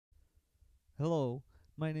Hello,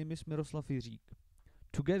 my name is Miroslav Jiřík.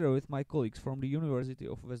 Together with my colleagues from the University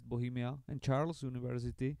of West Bohemia and Charles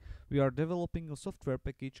University, we are developing a software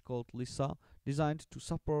package called LISA designed to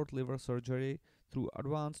support liver surgery through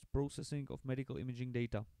advanced processing of medical imaging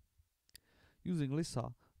data. Using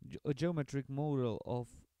LISA, a geometric model of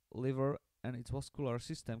liver and its vascular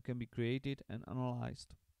system can be created and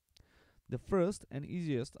analyzed. The first and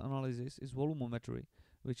easiest analysis is volumetry,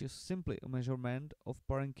 which is simply a measurement of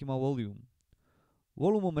parenchyma volume.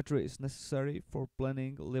 Volumetry is necessary for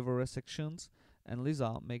planning liver resections, and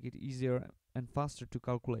LISA make it easier and faster to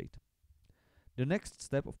calculate. The next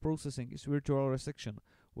step of processing is virtual resection,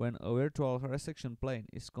 when a virtual resection plane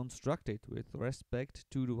is constructed with respect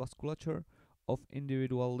to the vasculature of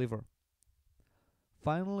individual liver.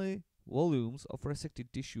 Finally, volumes of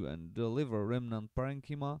resected tissue and the liver remnant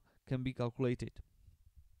parenchyma can be calculated.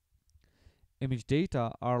 Image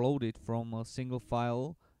data are loaded from a single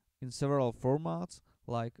file in several formats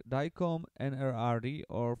like DICOM, NRRD,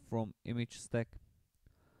 or from image stack.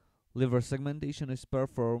 Liver segmentation is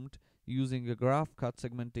performed using a graph cut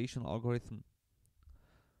segmentation algorithm.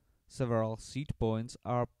 Several seed points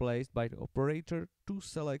are placed by the operator to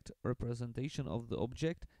select representation of the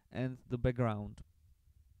object and the background.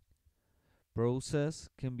 Process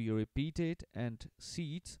can be repeated and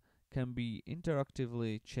seeds can be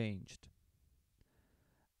interactively changed.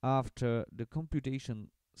 After the computation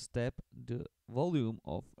step, the volume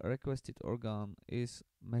of a requested organ is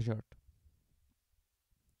measured.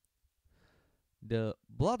 The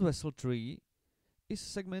blood vessel tree is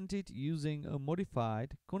segmented using a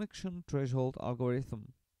modified connection threshold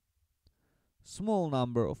algorithm. Small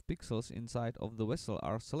number of pixels inside of the vessel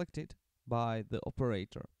are selected by the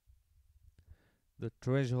operator. The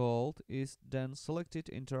threshold is then selected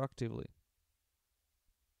interactively.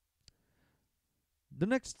 The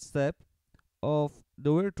next step of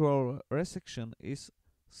the virtual resection is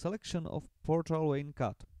selection of portal vein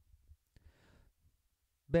cut.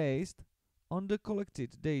 Based on the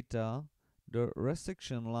collected data, the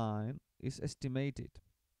resection line is estimated.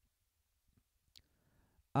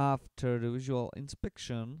 After the visual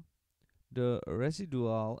inspection, the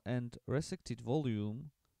residual and resected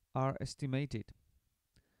volume are estimated.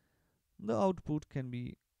 The output can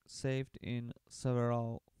be saved in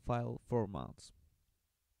several file formats.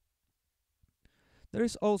 There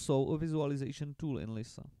is also a visualization tool in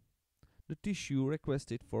LISA. The tissue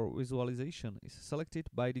requested for visualization is selected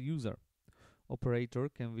by the user. Operator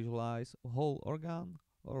can visualize a whole organ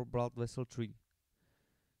or blood vessel tree.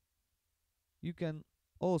 You can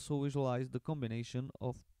also visualize the combination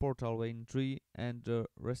of portal vein tree and the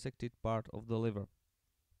resected part of the liver.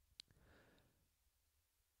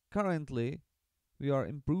 Currently, we are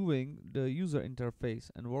improving the user interface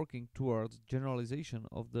and working towards generalization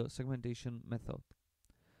of the segmentation method.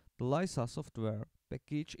 The LISA software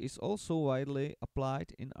package is also widely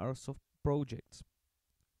applied in our projects.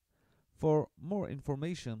 For more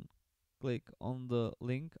information, click on the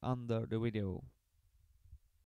link under the video.